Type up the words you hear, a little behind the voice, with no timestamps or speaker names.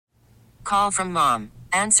call from mom.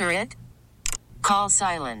 Answer it. Call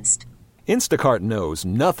silenced. Instacart knows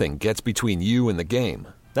nothing gets between you and the game.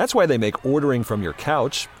 That's why they make ordering from your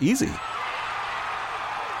couch easy.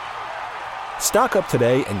 Stock up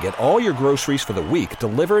today and get all your groceries for the week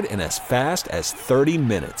delivered in as fast as 30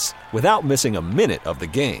 minutes without missing a minute of the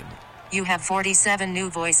game. You have 47 new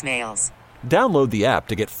voicemails. Download the app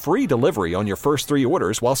to get free delivery on your first 3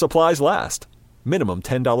 orders while supplies last. Minimum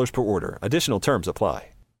 $10 per order. Additional terms apply.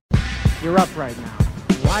 You're up right now.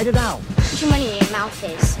 Ride it out. How much money in your mouth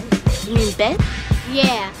is? You mean bet?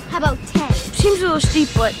 Yeah. How about 10? Seems a little steep,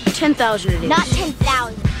 but 10,000 it is. Not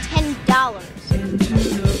 10,000.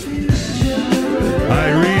 $10.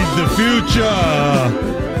 I read the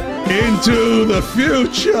future. Into the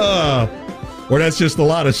future. Or that's just a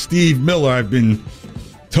lot of Steve Miller I've been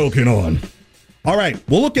token on. All right,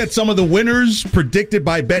 we'll look at some of the winners predicted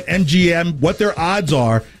by BetMGM, what their odds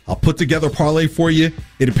are. I'll put together a parlay for you.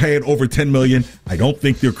 It'll pay it over $10 million. I don't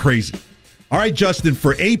think they're crazy. All right, Justin,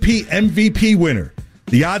 for AP MVP winner,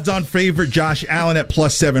 the odds-on favorite, Josh Allen at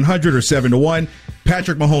plus 700 or 7-1.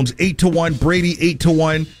 Patrick Mahomes 8-1. Brady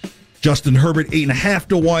 8-1. Justin Herbert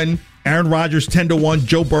 8.5-1. Aaron Rodgers 10-1.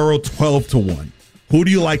 Joe Burrow 12-1. Who do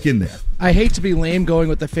you like in there? I hate to be lame going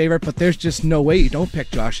with the favorite, but there's just no way you don't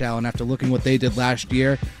pick Josh Allen after looking what they did last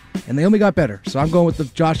year, and they only got better. So I'm going with the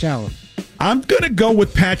Josh Allen. I'm going to go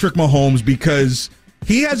with Patrick Mahomes because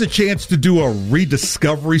he has a chance to do a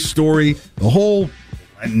rediscovery story. The whole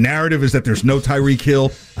narrative is that there's no Tyreek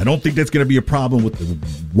Hill. I don't think that's going to be a problem with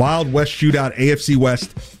the Wild West shootout, AFC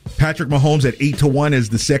West. Patrick Mahomes at 8-1 is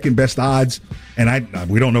the second best odds,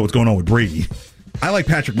 and we don't know what's going on with Brady. I like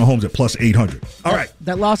Patrick Mahomes at plus 800. All right.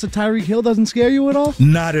 That loss of Tyreek Hill doesn't scare you at all?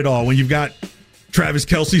 Not at all. When you've got Travis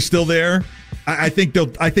Kelce still there, I think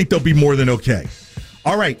they'll be more than okay.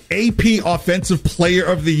 All right. AP Offensive Player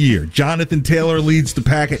of the Year. Jonathan Taylor leads the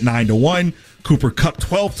pack at 9-1. Cooper Kupp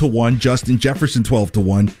 12-1. Justin Jefferson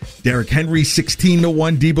 12-1. Derrick Henry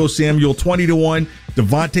 16-1. Deebo Samuel 20-1.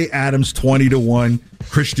 Devontae Adams 20-1.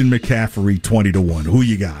 Christian McCaffrey 20-1. Who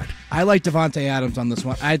you got? I like Devontae Adams on this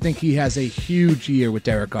one. I think he has a huge year with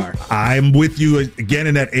Derek Carr. I'm with you again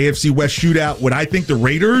in that AFC West shootout. What I think the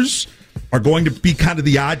Raiders are going to be kind of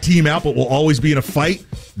the odd team out, but will always be in a fight.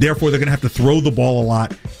 Therefore, they're going to have to throw the ball a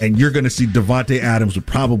lot, and you're going to see Devontae Adams with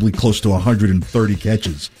probably close to 130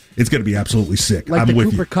 catches. It's going to be absolutely sick. Like I'm the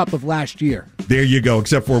with Cooper you. Kupp of last year. There you go,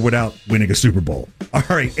 except for without winning a Super Bowl. All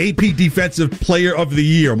right, AP Defensive Player of the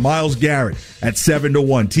Year, Myles Garrett at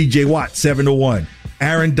 7-1. TJ Watt, 7-1.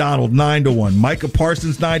 Aaron Donald, 9-1. Micah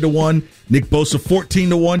Parsons, 9-1. Nick Bosa,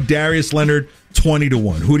 14-1. Darius Leonard,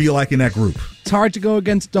 20-1. Who do you like in that group? It's hard to go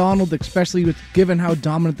against Donald, especially given how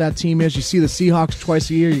dominant that team is. You see the Seahawks twice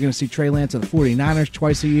a year. You're going to see Trey Lance and the 49ers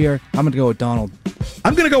twice a year. I'm going to go with Donald.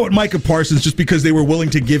 I'm going to go with Micah Parsons just because they were willing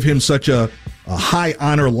to give him such a high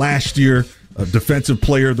honor last year, defensive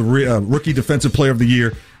player, the rookie defensive player of the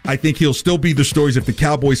year. I think he'll still be the stories. If the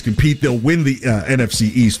Cowboys compete, they'll win the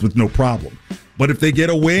NFC East with no problem. But if they get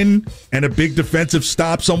a win and a big defensive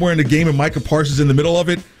stop somewhere in the game and Micah Parsons in the middle of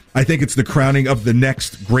it, I think it's the crowning of the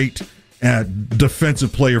next great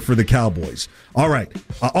defensive player for the Cowboys. All right.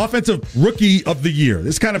 Offensive Rookie of the Year.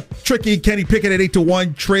 This is kind of tricky. Kenny Pickett at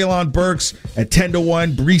 8-1. Treylon Burks at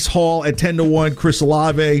 10-1. Breece Hall at 10-1. Chris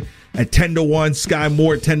Olave at 10-1. Sky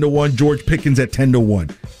Moore at 10-1. George Pickens at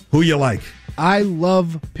 10-1. Who you like? I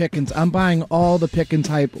love Pickens. I'm buying all the Pickens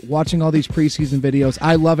hype, watching all these preseason videos.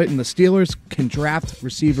 I love it, and the Steelers can draft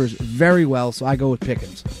receivers very well, so I go with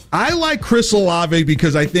Pickens. I like Chris Olave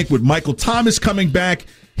because I think with Michael Thomas coming back,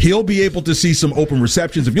 he'll be able to see some open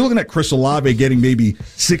receptions. If you're looking at Chris Olave getting maybe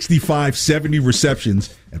 65, 70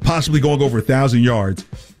 receptions and possibly going over 1,000 yards,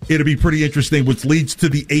 it'll be pretty interesting, which leads to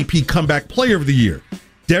the AP Comeback Player of the Year.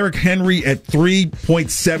 Derrick Henry at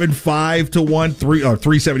 3.75-1,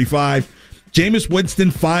 375. Jameis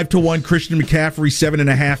Winston 5-1, Christian McCaffrey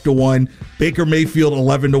 7.5-1, Baker Mayfield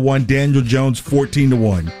 11-1, Daniel Jones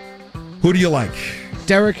 14-1. Who do you like?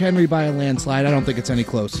 Derrick Henry by a landslide. I don't think it's any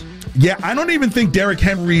close. Yeah, I don't even think Derrick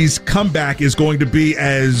Henry's comeback is going to be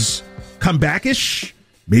as comebackish.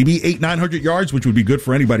 Maybe 800-900 yards, which would be good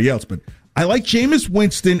for anybody else. But I like Jameis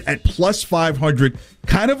Winston at plus 500.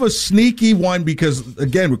 Kind of a sneaky one because,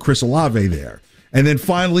 again, with Chris Olave there. And then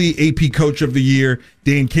finally, AP Coach of the Year,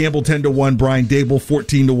 Dane Campbell 10-1, Brian Dable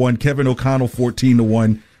 14-1, Kevin O'Connell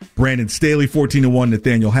 14-1, Brandon Staley 14-1,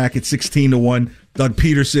 Nathaniel Hackett 16-1, Doug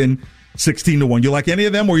Peterson 16-1. You like any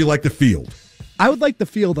of them, or you like the field? I would like the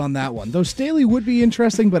field on that one. Though Staley would be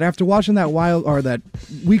interesting, but after watching that that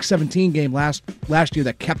Week 17 game last year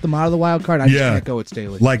that kept them out of the wild card, I just can't go with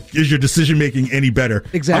Staley. Like, is your decision making any better?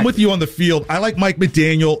 Exactly. I'm with you on the field. I like Mike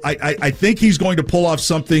McDaniel. I think he's going to pull off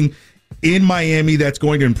something in Miami that's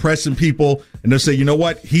going to impress some people, and they'll say, you know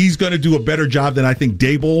what, he's going to do a better job than I think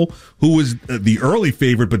Daboll, who was the early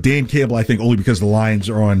favorite, but Dan Campbell, I think only because the Lions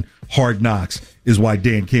are on Hard Knocks is why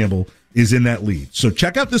Dan Campbell is in that lead. So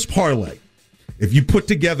check out this parlay. If you put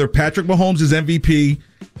together Patrick Mahomes as MVP,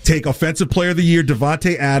 take Offensive Player of the Year,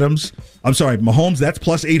 Mahomes, that's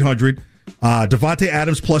plus 800. Devontae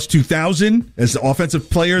Adams plus 2,000 as the Offensive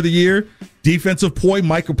Player of the Year. Defensive Poi,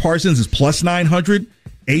 Micah Parsons is plus 900.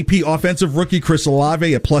 AP Offensive Rookie Chris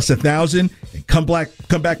Olave at plus 1,000. And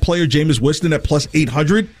comeback player Jameis Winston at plus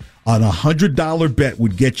 800. On a $100 bet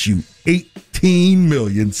would get you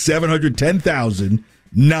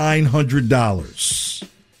 $18,710,900.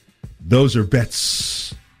 Those are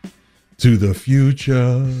bets to the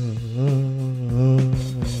future.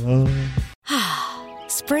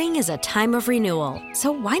 Spring is a time of renewal,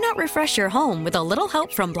 so why not refresh your home with a little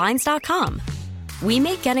help from Blinds.com? We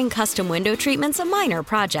make getting custom window treatments a minor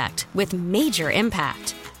project with major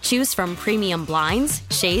impact. Choose from premium blinds,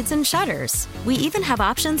 shades, and shutters. We even have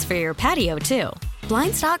options for your patio, too.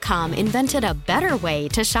 Blinds.com invented a better way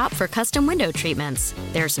to shop for custom window treatments.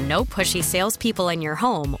 There's no pushy salespeople in your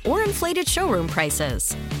home or inflated showroom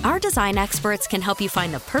prices. Our design experts can help you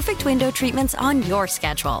find the perfect window treatments on your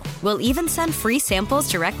schedule. We'll even send free samples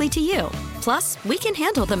directly to you. Plus, we can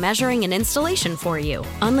handle the measuring and installation for you.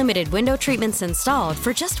 Unlimited window treatments installed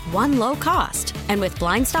for just one low cost. And with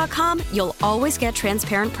Blinds.com, you'll always get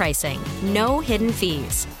transparent pricing. No hidden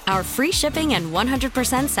fees. Our free shipping and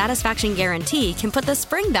 100% satisfaction guarantee can put the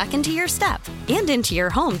spring back into your step and into your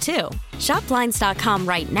home, too. Shop Blinds.com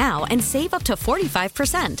right now and save up to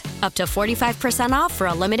 45%. Up to 45% off for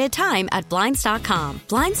a limited time at Blinds.com.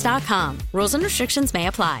 Blinds.com. Rules and restrictions may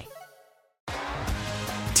apply.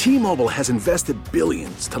 T-Mobile has invested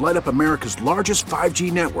billions to light up America's largest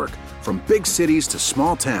 5G network, from big cities to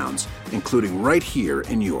small towns, including right here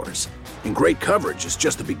in yours. And great coverage is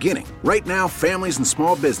just the beginning. Right now, families and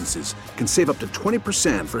small businesses can save up to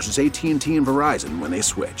 20% versus AT&T and Verizon when they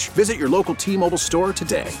switch. Visit your local T-Mobile store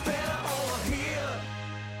today.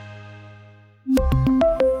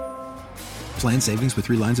 Plan savings with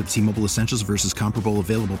 3 lines of T-Mobile Essentials versus comparable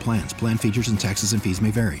available plans. Plan features and taxes and fees may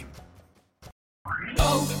vary.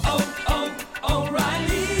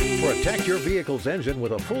 Protect your vehicle's engine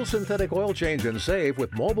with a full synthetic oil change and save with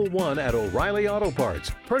Mobil 1 at O'Reilly Auto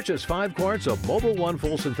Parts. Purchase 5 quarts of Mobil 1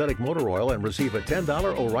 full synthetic motor oil and receive a $10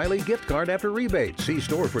 O'Reilly gift card after rebate. See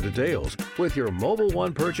store for details. With your Mobil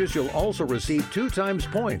 1 purchase, you'll also receive 2 times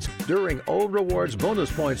points during O Rewards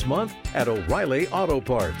Bonus Points Month at O'Reilly Auto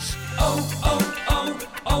Parts.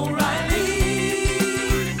 O'Reilly.